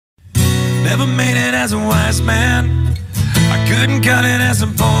Never made it as a wise man. I couldn't cut it as a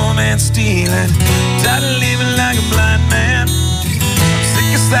poor man stealing. Tired of living like a blind man. I'm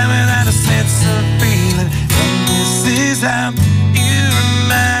sick of slamming without a sense of feeling. And this is how you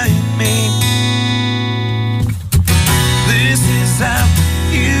remind me. This is how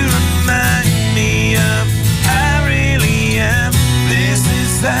you remind me of I really am. This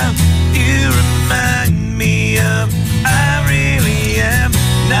is how you remind me of I really am.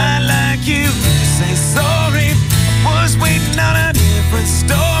 Not like you to say sorry. I was waiting on a different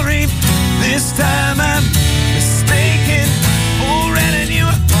story. This time I'm mistaken for renting you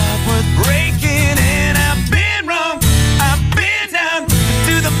a heart worth breaking. And I've been wrong, I've been down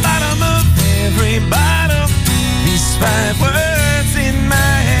to the bottom of every bottle. These 5 words in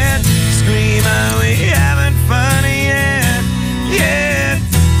my head scream out, we haven't fun yet, yet,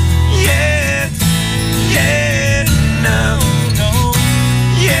 yet, yet, no, no,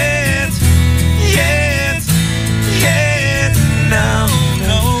 yet, yet, yet, no,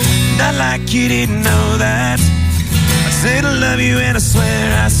 no. Not like you didn't know that. I said I love you and I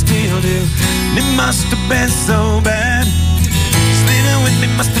swear I still do. And it must have been so bad. Living with me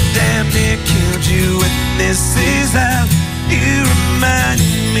must have damn near killed you. And this is how you remind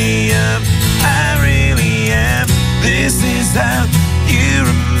me of I really am. This is how you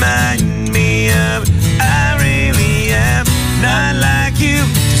remind me of I really am. Not like you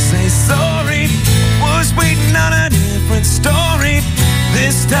to say sorry. Was waiting on a different story.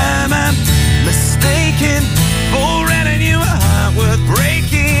 This time I'm mistaken for renting you a heart worth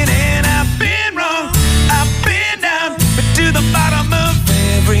breaking. And I've been wrong, I've been down, but to the bottom of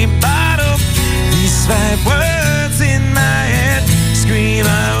every bottle. These 5 words in my head scream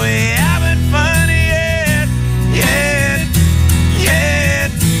out, we haven't fun yet, yet,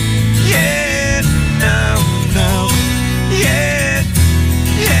 yet, yet, no, no, yet,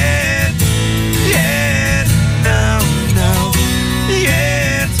 yet, yet, no, no,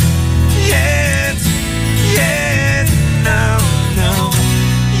 yet, yet, yet, no, no,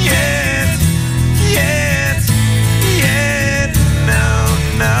 yet, yet, yet, no,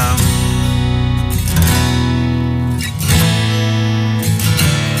 no.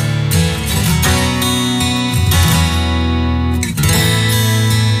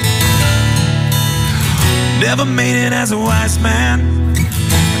 Never made it as a wise man.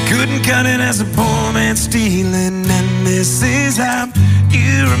 I couldn't cut it as a poor man stealing. And this is how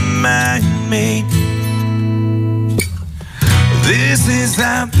you remind me. This is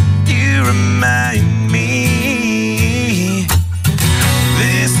how you remind me.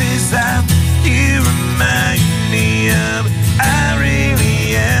 This is how you remind me of I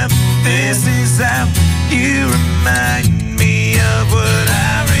really am. This is how you remind me of what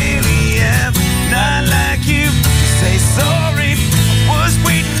I really am. Not like you to say sorry. I was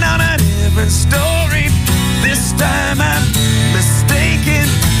waiting on a different story. This time I'm mistaken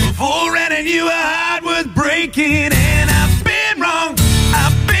for renting you a heart worth breaking. And I've been wrong,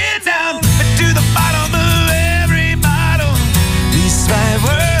 I've been down to the bottom of every bottle. These 5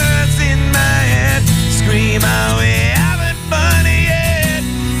 words in my head scream out, we haven't fun yet,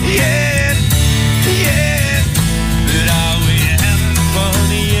 yet, yet. But are we having fun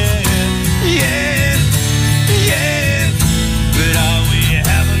yet, yet, yet? But are we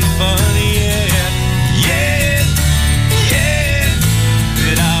having fun yet, yet, yet?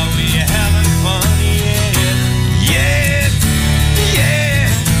 But are we having fun yet, yet,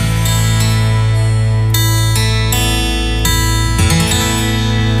 yet?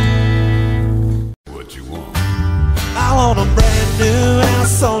 What you want? I want a brand new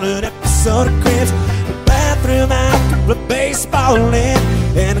house on an episode of Cribs, a bathroom out with a baseball in,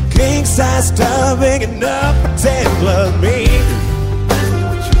 and a king-size tub big enough for 10 plus me.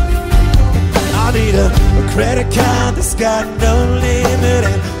 I need a credit card that's got no limit,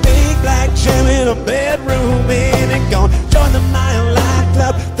 and a big black gym in a bedroom in, and gonna join the Mile High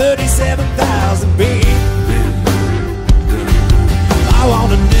Club, 37,000B. I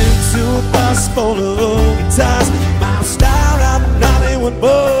want a new tour bus full of old guitars, my style on Hollywood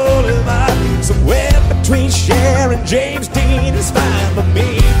Boulevard. Somewhere between Cher and James Dean is fine for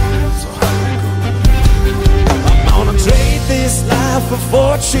me. I'm gonna trade this life for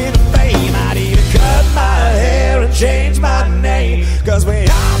fortune and fame. I'd even cut my hair and change my name, 'cause we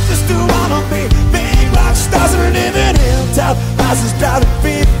all just wanna be big rock stars and live in hilltop houses driving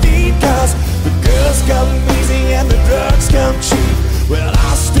 15 cars. The girls come easy and the drugs come cheap. Well,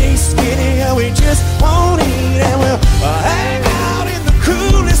 I'll stay skinny and we just won't eat, and we'll hang out in the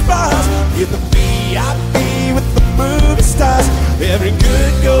coolest bars, in the VIP with the movie stars. Every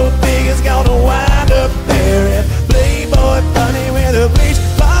good gold digger's gonna wind up there, and Playboy bunny with a bleached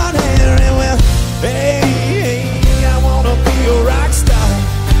blonde hair, and we'll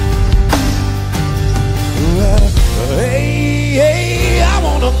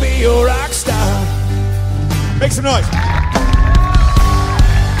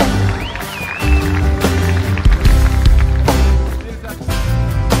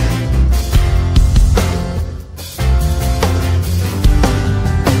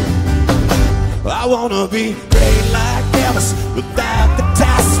wanna be great like Elvis without the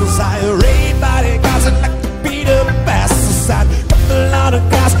tassels. Hire 8 bodyguards and like to beat up bastards. I'd cut a lot of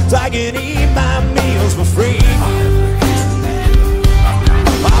guys so I can eat my meals for free.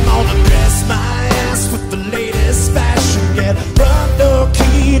 I'm gonna dress my ass with the latest fashion, get front door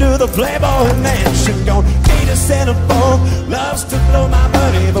key to the Playboy Mansion. Gonna date a centerfold, loves to blow my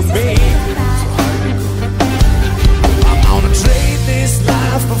money for me. I'm gonna trade this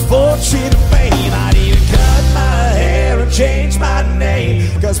life for fortune and fame. I'd even cut my hair and change my name,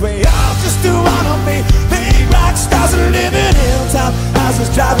 cause we all just do wanna be big rock stars and live in hilltop houses,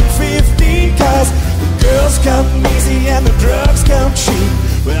 driving 15 cars. The girls come easy and the drugs come cheap.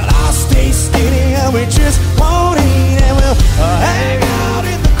 Well, I'll stay skinny and we just won't eat, and we'll hang out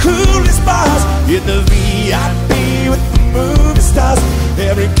in the coolest bars, in the VIP with the movie stars.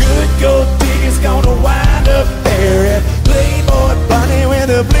 Every good gold digger's gonna wind up there at Playboy Bunny with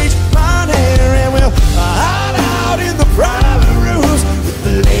a bleached blonde hair, and we'll hide out in the private rooms with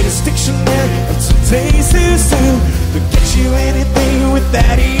the latest dictionary of today's who's who, to get you anything with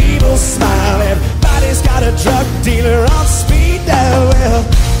that evil smile. Everybody's got a drug dealer on speed dial. Well,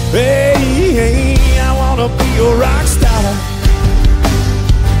 hey, I wanna be a rock star.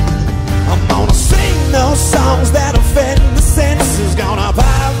 I'm gonna sing those songs that offend the senses, gonna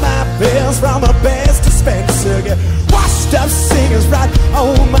buy my pills from the best dispenser, get washed up singers right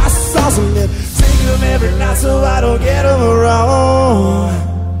on my songs and then sing them every night so I don't get them wrong.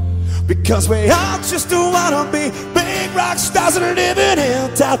 Because we all just wanna be big rock stars and live in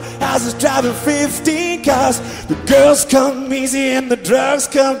hilltop houses, driving 15 cars. The girls come easy and the drugs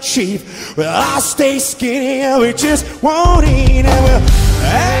come cheap. Well, I'll stay skinny and we just won't eat, and we'll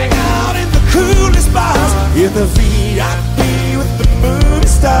hang out in the coolest bars, in the VIP with the movie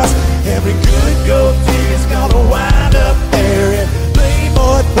stars. Every good gold digger's gonna wind up there at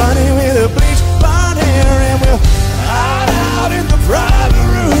Playboy Bunny with a bleached blonde hair, and we'll hide out in the private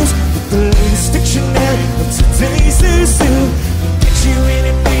rooms with the latest dictionary of today's who's who, get you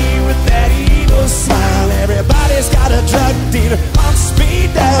anything with that evil smile. Everybody's got a drug dealer on speed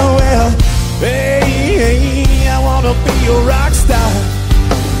dial. Well, hey, I wanna be a rock star.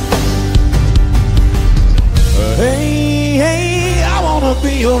 Hey, I wanna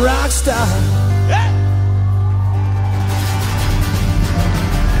be a rock star.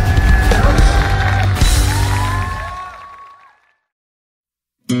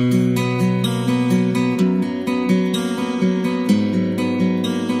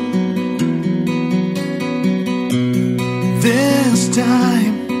 This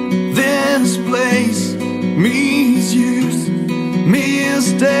time, this place, misuse,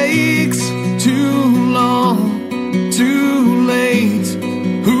 mistakes, too long, too late.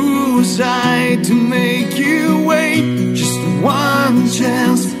 Who's I to make you wait? Just one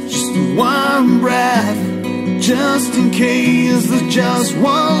chance, just one breath, just in case there's just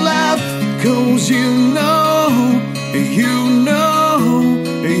one left. Cause you know, you know,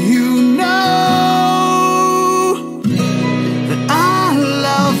 you know that I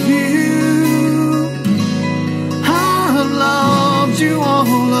love you. I loved you all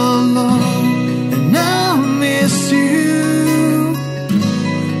along, and I miss you.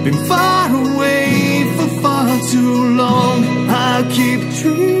 Been far away for far too long. I keep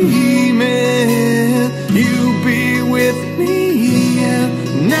dreaming you'll be with me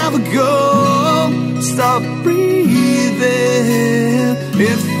and never go. Stop breathing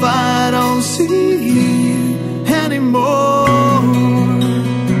if I don't see you anymore.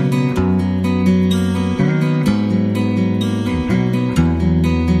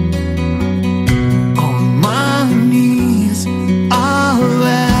 On my knees I'll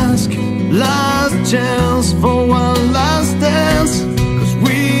ask, last chance for one last dance. Cause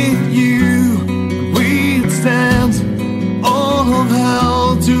with you we'd stand all of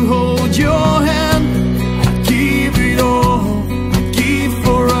hell to hold your hand. I'd give it all, I'd give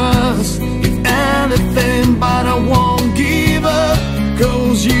for us, if anything, but I won't give up.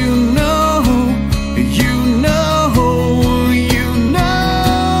 Cause you know, you know, you know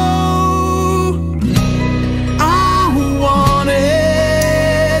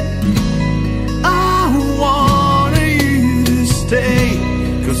I wanted you to stay.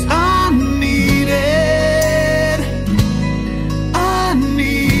 Cause I need it, I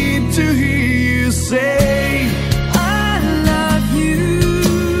need to hear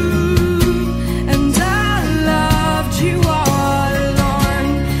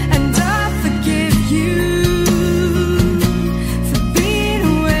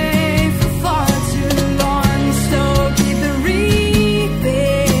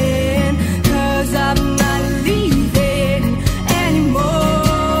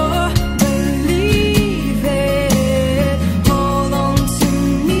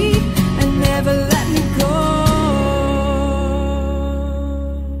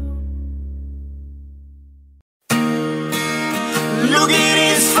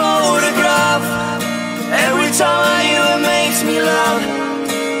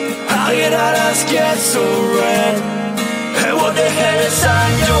get eyes get so red. Hey, what the hell is on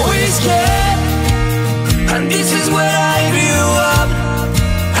your whiskey? And this is where I grew up.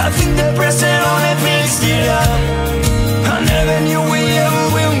 I think the present only fixed it up. I never knew we ever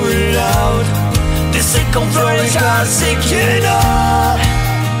win without. The second floor is hard sticking up.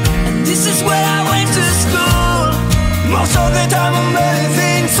 And this is where I went to school. Most of the time I'm many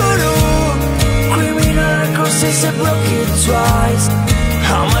things to do. Criminal records I broke it twice.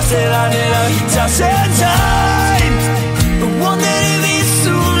 How much did I need a hit a time? But wonder if it's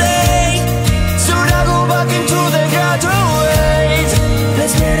too late. Should I go back into the ghettoways?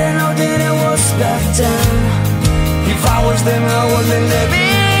 Let's get it out that I was back then. If I was them, I wouldn't let me.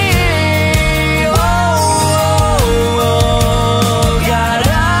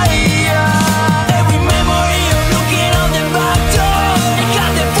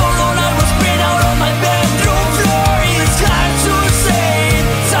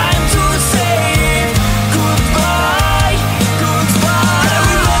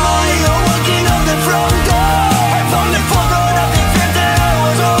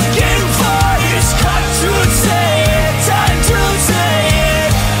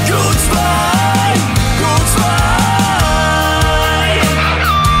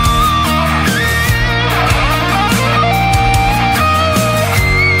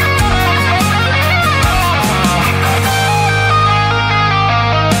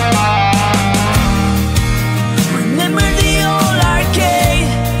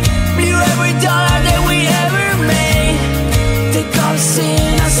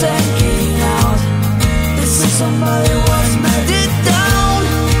 Somebody was melted down.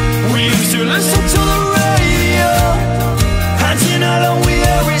 We used to listen to the radio, and sing along with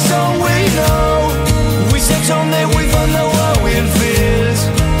every song we know. We said someday we found out what it feels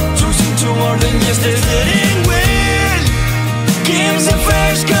to sing to more than just a steering wheel. Gives the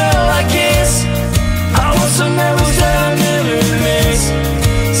first girl a kiss. I was so nervous that I never missed.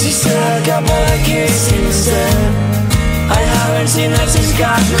 She said I got more a kiss instead. I haven't seen her since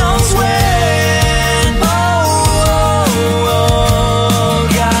God knows when.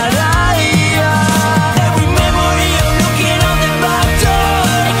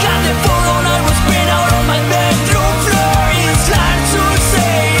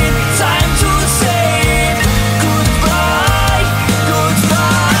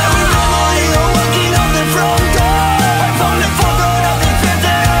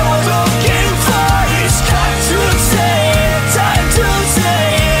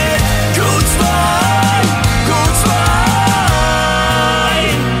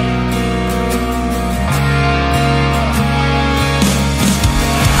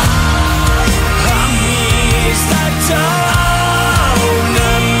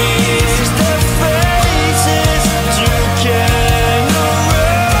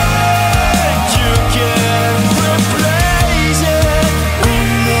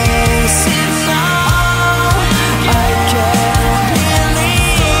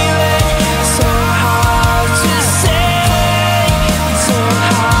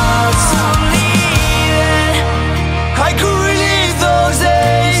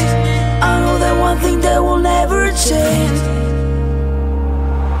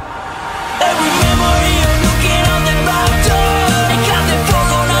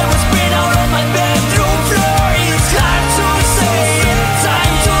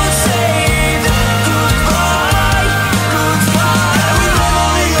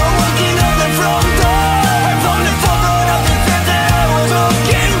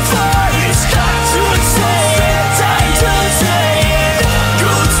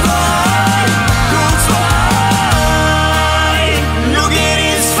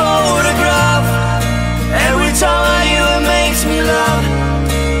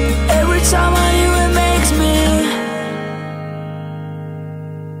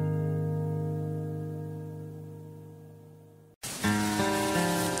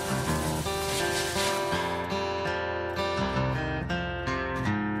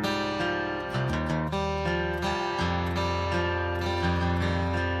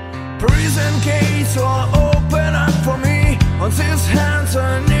 Prison gates are open up for me. On his hands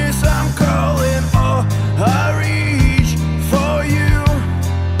and knees I'm calling. Oh, I reach for you.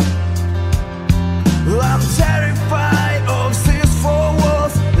 I'm terrified of these four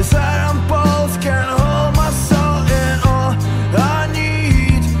walls. The silent balls can hold my soul, and all I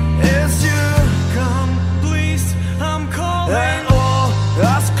need is you. Come, please, I'm calling. And all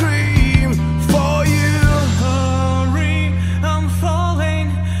I scream for you. Hurry, I'm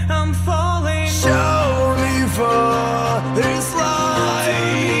falling, I'm falling. Show me for this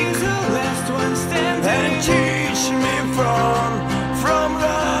life. The last one standing.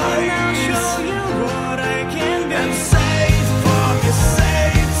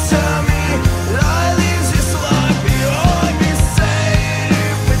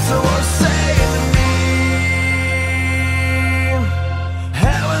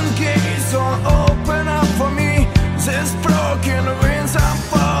 these broken wings, I'm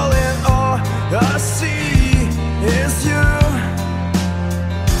falling. All I see is you.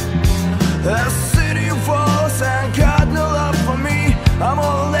 A city falls and got no love for me. I'm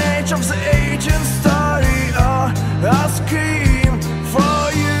all age of the aging story. Oh, I scream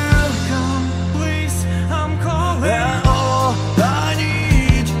for you. Come, please, I'm calling. And all I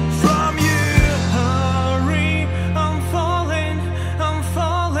need from you. Hurry, I'm falling, I'm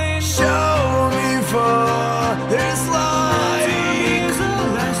falling. Show me for this life. Be the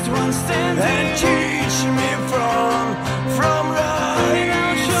last one standing. And teach me from right.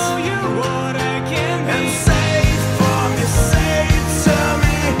 I'll show you what I can be. And say for me, say to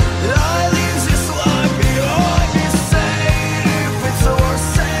me, I live this life beyond me. Say if it's worth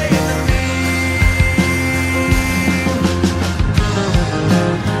saying to me.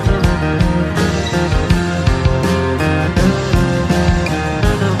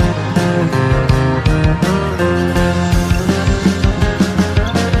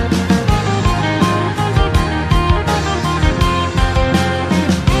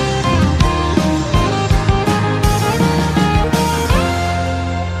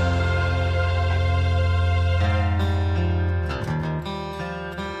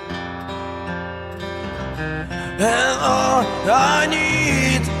 And all I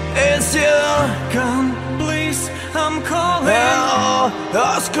need is you. Come, please, I'm calling. And all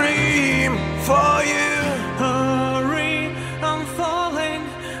I scream for you. Hurry, I'm falling,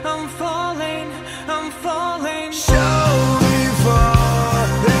 I'm falling, I'm falling. Show me for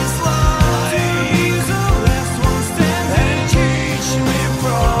this life. Be the last one standing. And teach me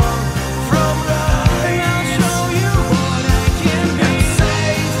from right. I'll show you what I can be. And say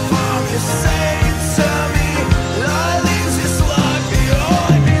for me, say to me, I live this life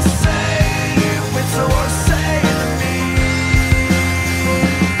beyond me. Say if it's worth saying to me.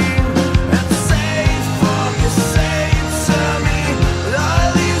 And say for me, say to me, I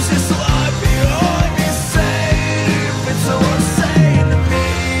live this life beyond me. Say if it's worth saying to me.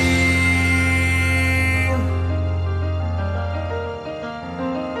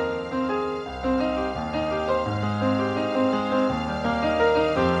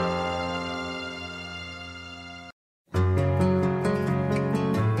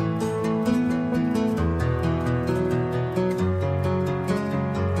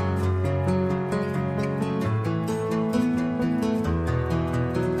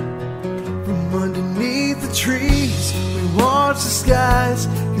 From underneath the trees, we watch the skies,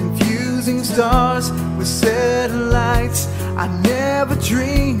 confusing stars with satellites. I never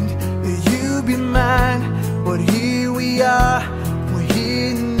dreamed that you'd be mine, but here we are, we're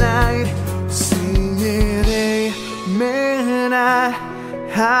here tonight, singing amen.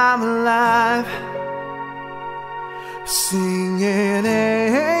 I'm alive, singing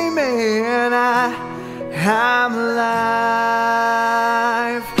amen. I'm alive.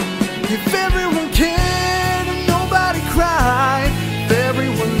 If everyone cared and nobody cried, if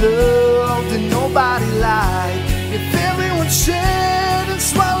everyone loved and nobody lied, if everyone shared and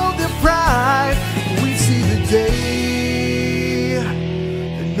swallowed their pride, we'd see the day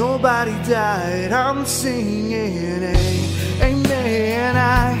that nobody died. I'm singing amen.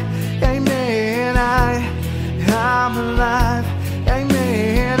 Amen. I'm alive.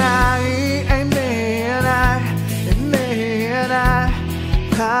 Amen. Amen.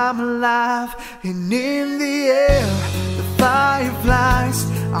 I'm alive. And in the air, the fireflies,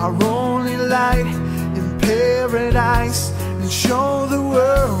 our only light in paradise, and show the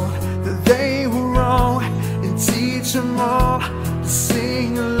world that they were wrong, and teach them all to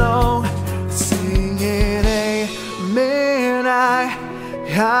sing along, singing amen.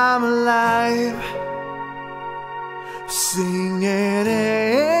 I'm alive, singing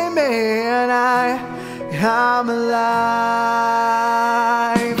amen. I'm alive.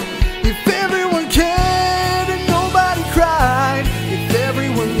 If everyone cared and nobody cried, if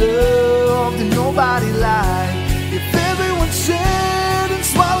everyone loved and nobody lied, if everyone shared and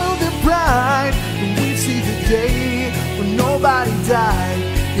swallowed their pride, then we'd see the day when nobody died.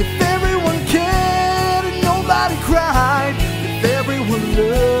 If everyone cared and nobody cried, if everyone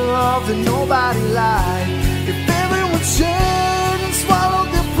loved and nobody lied, if everyone shared and swallowed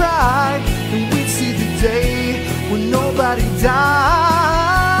their pride, then we'd see the day when nobody died.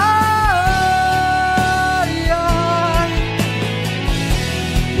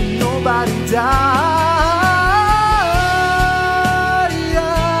 When nobody died.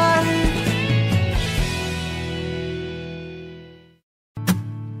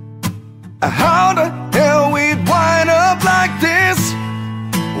 How the hell we'd wind up like this?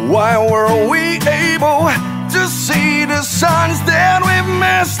 Why were we able to see the signs that we've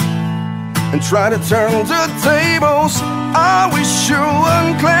missed? and try to turn the tables. I wish you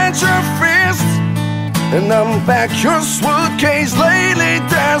unclench your fists and unpack your suitcase. Lately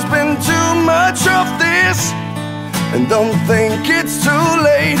there's been too much of this, and don't think it's too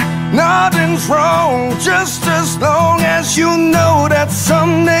late. Nothing's wrong, just as long as you know that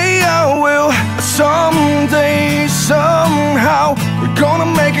someday I will. Someday, somehow, we're gonna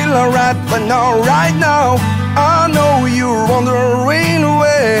make it alright, but not right now. I know you're wondering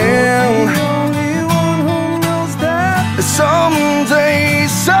when. You're the only one who knows that. Someday,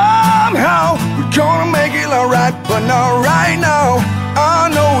 somehow, we're gonna make it alright, but not right now. I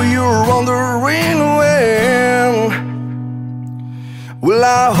know you're wondering when. Well,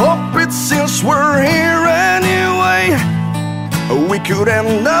 I hope it since we're here anyway, we could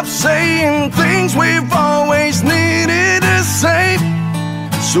end up saying things we've always needed to say.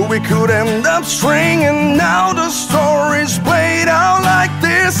 So we could end up stringing out the stories played out like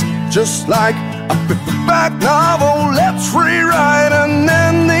this, just like a paperback novel. Let's rewrite an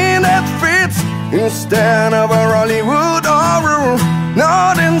ending that fits instead of a Hollywood horror.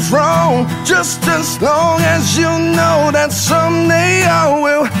 Nothing's wrong, just as long as you know that someday I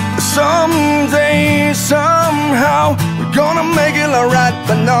will. Someday, somehow, we're gonna make it alright,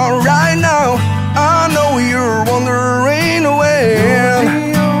 but not right now. I know you're wondering when. You're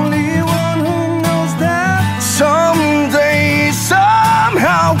the only one who knows that. Someday,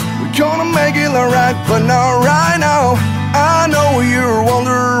 somehow, we're gonna make it alright, but not right now. I know you're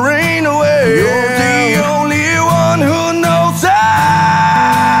wondering when. You're the only one who knows that.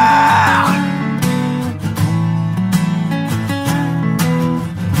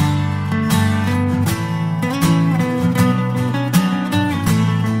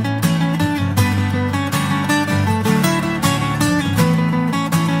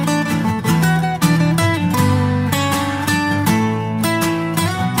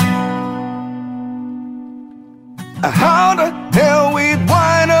 How the hell we'd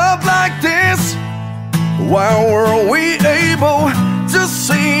wind up like this? Why were we able to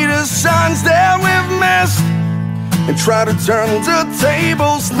see the signs that we've missed and try to turn the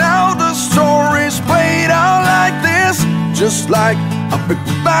tables? Now the story's played out like this, just like a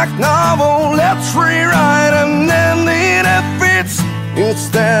paperback novel. Let's rewrite an ending that fits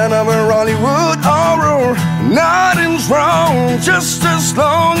instead of a Hollywood horror. Nothing's wrong, just as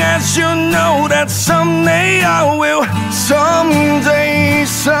long as you know that someday I will. Someday,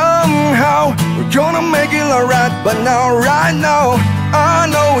 somehow, we're gonna make it alright, but not right now. I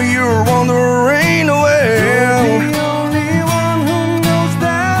know you're wondering when. You're the only one who knows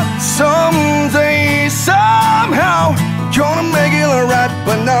that. Someday, somehow, we're gonna make it alright,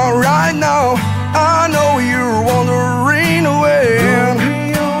 but not right now. I know you're wondering when. You're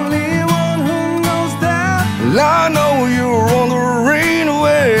the only one who knows that. I know you're wondering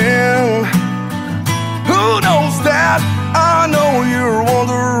when. Who knows that? I know you're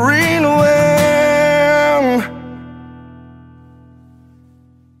wondering when.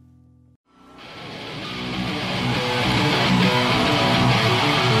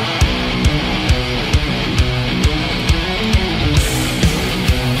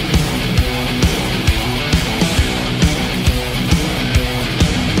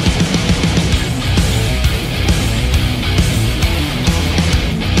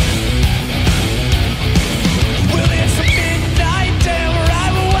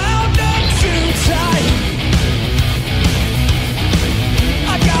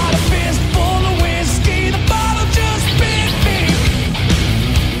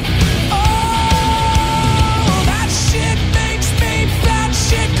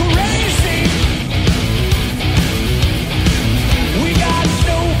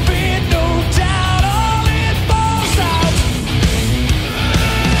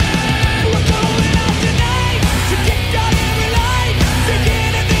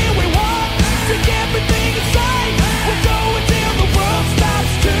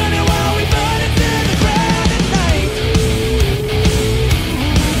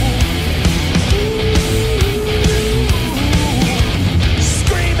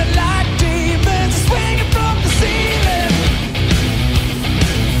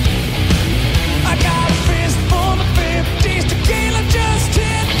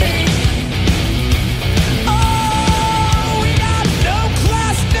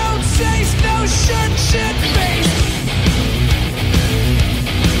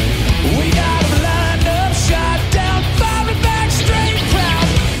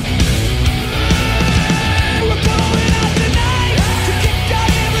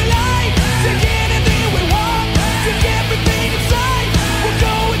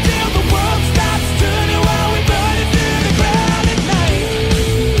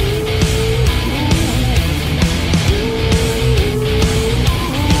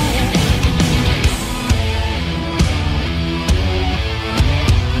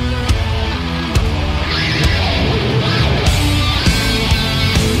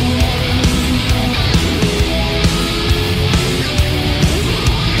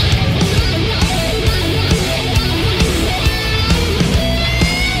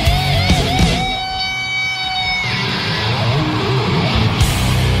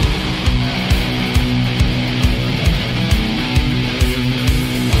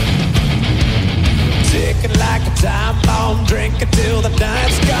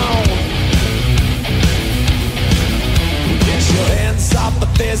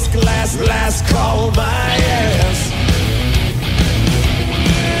 last call, my ass.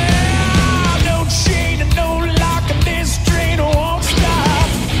 No chain and no lock, and this train won't stop.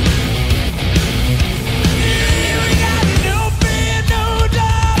 We got no fear, no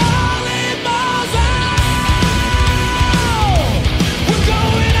doubt, all in balls out. We're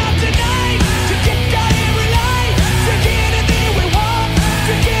going out tonight to kick out every light, drink anything we want,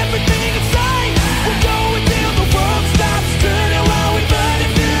 drink everything in sight. We're going till the world stops turning while we burn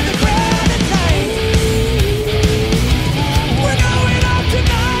into the ground at night. We're going out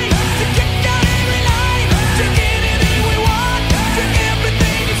tonight to kick out every light, drink anything we want, drink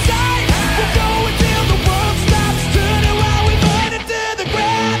everything in sight. We're going till the world stops turning while we burn into the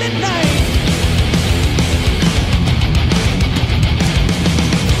ground at night.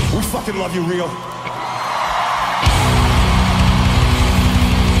 We fucking love you, Rio.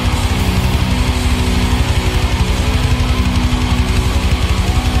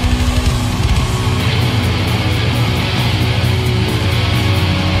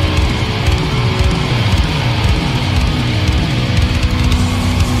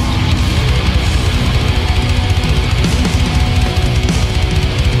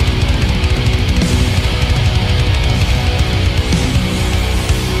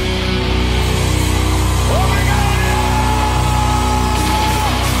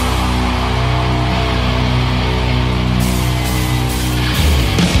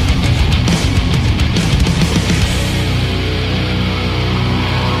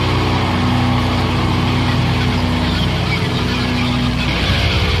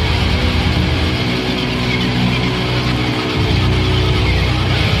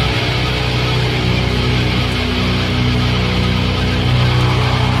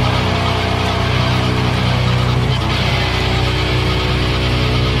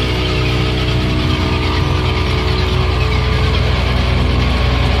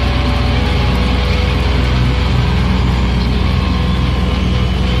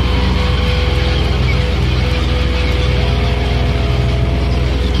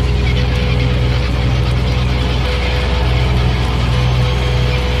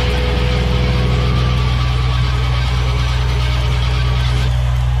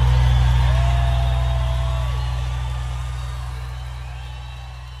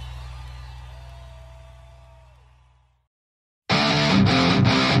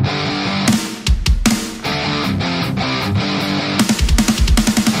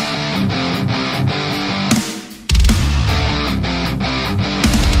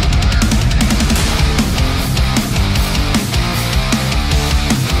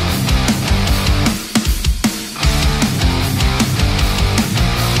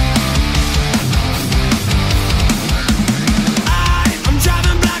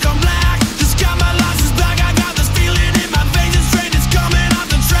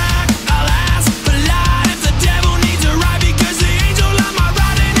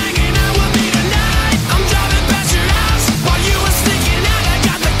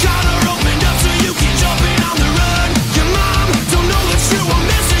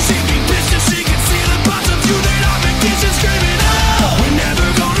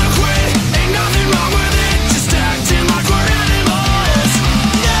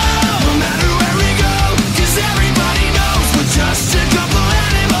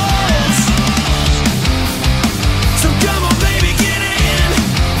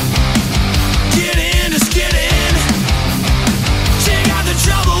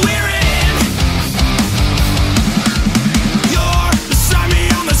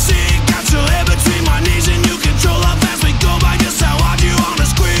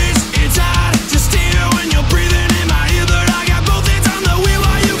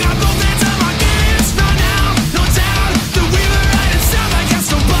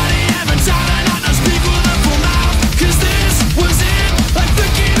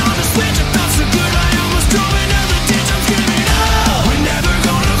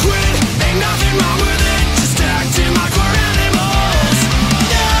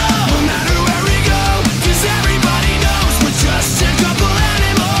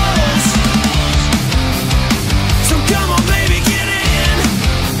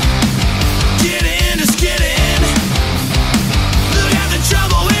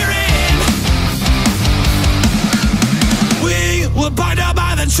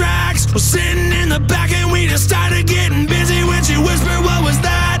 We're sitting in the back and we just started getting busy when she whispered, what was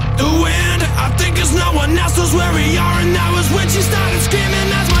that? The wind, I think it's no one else knows where we are. And that was when she started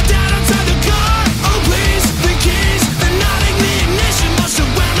screaming, that's my dad outside the car. Oh please, the keys, they're not in the ignition. Must have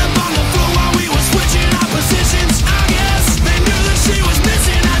wound up on the floor while we were switching our positions. I guess they knew that she was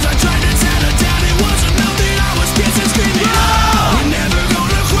missing. As I tried to tell her down, it wasn't nothing I was kissing, screaming, oh, we're never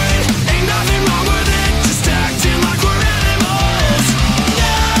gonna quit.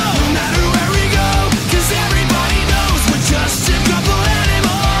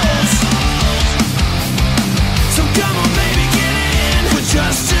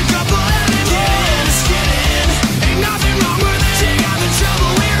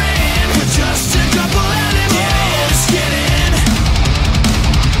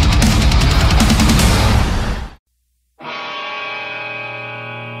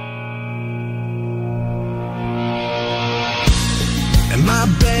 My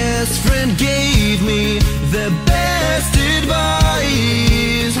best friend gave me the best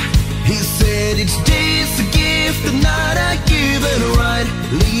advice. He said each day's a gift, the night I give it right.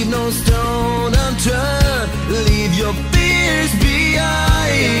 Leave no stone unturned, leave your fears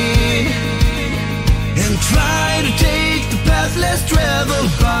behind, and try to take the path less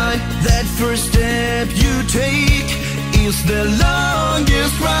traveled by. That first step you take is the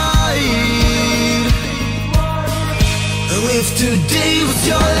longest ride. If today was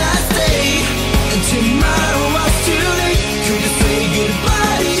your last day and tomorrow was too late, could you say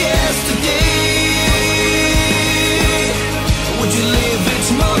goodbye to yesterday? Would you live each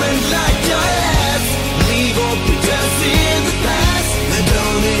moment like your last? Leave all pictures in the past and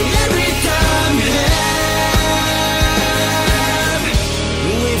donate every time you have.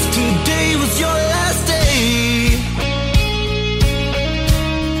 If today was your last day,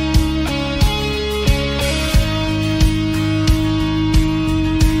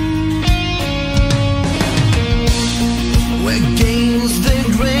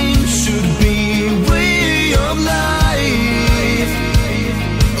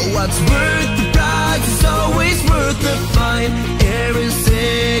 what's worth the price is always worth the fight. Every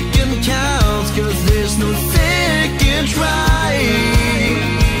second counts, cause there's no second try.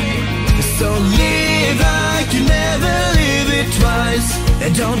 So live like you never live it twice,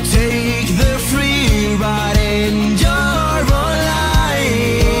 and don't take the free ride in your own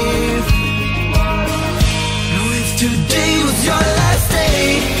life. If today was your last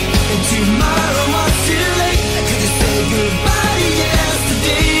day and tomorrow was too late, could you say goodbye to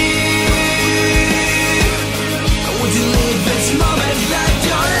yesterday? Would you live each moment like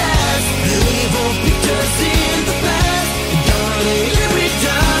your last? Leave all pictures in the past, donate every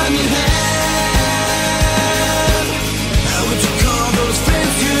time you have. Would you call those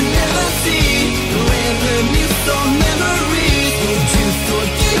friends you never see, reminisce on memories? Would you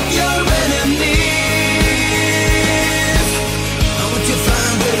forgive your enemies? Would you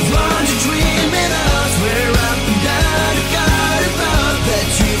find that one you dream in us, where up and down you got about, that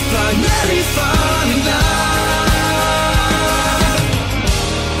you finally fall in love?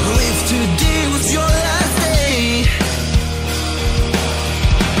 Today was your last day.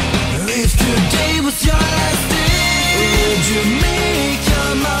 If today was your last day, would you make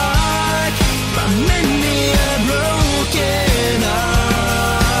your mark by many a broken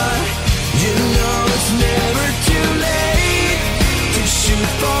heart? You know it's never too late to shoot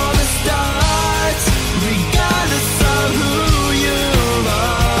for the stars, regardless of who you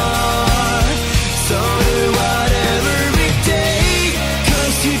are. So do whatever it takes,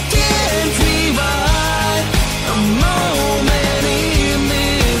 cause you can't rewind a moment in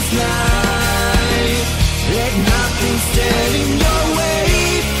this life. Let nothing stand in your way,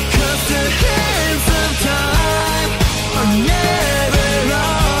 cause the hands of time are never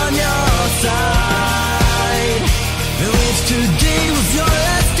on your side. If today was your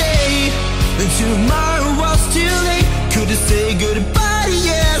last day and tomorrow was too late, could you say goodbye to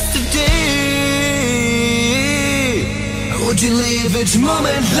yesterday? Would you live each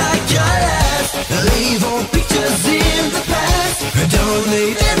moment like your last? Leave all pictures in the past,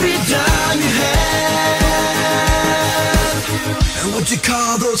 donate every dime you have. And would you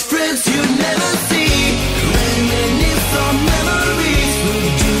call those friends you never see, reminisce on memories?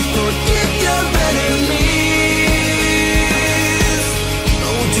 Would you forget your enemies?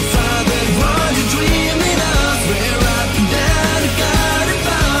 Or would you find that one you dream in us, where up and down you got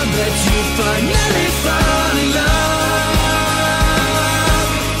about, that you finally fall in love?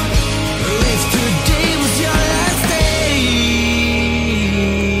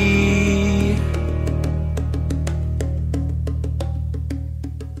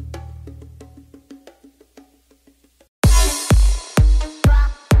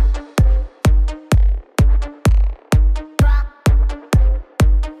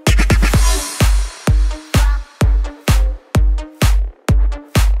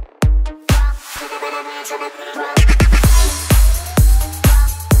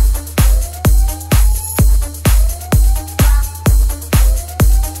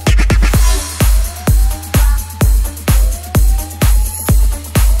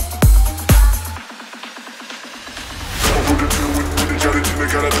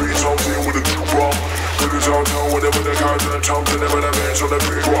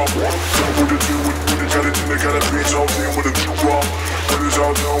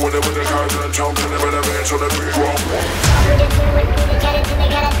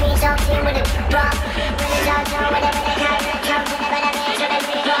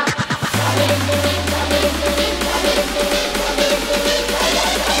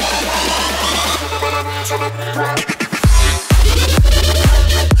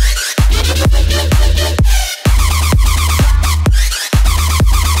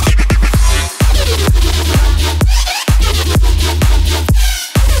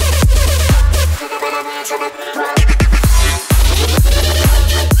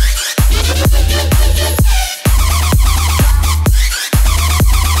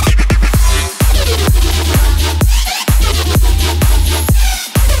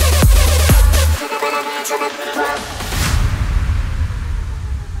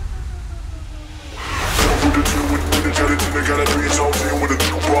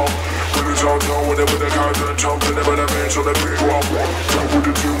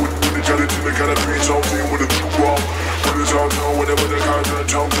 Whenever the cards and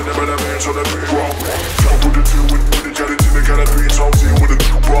tongues, whenever the man, so the big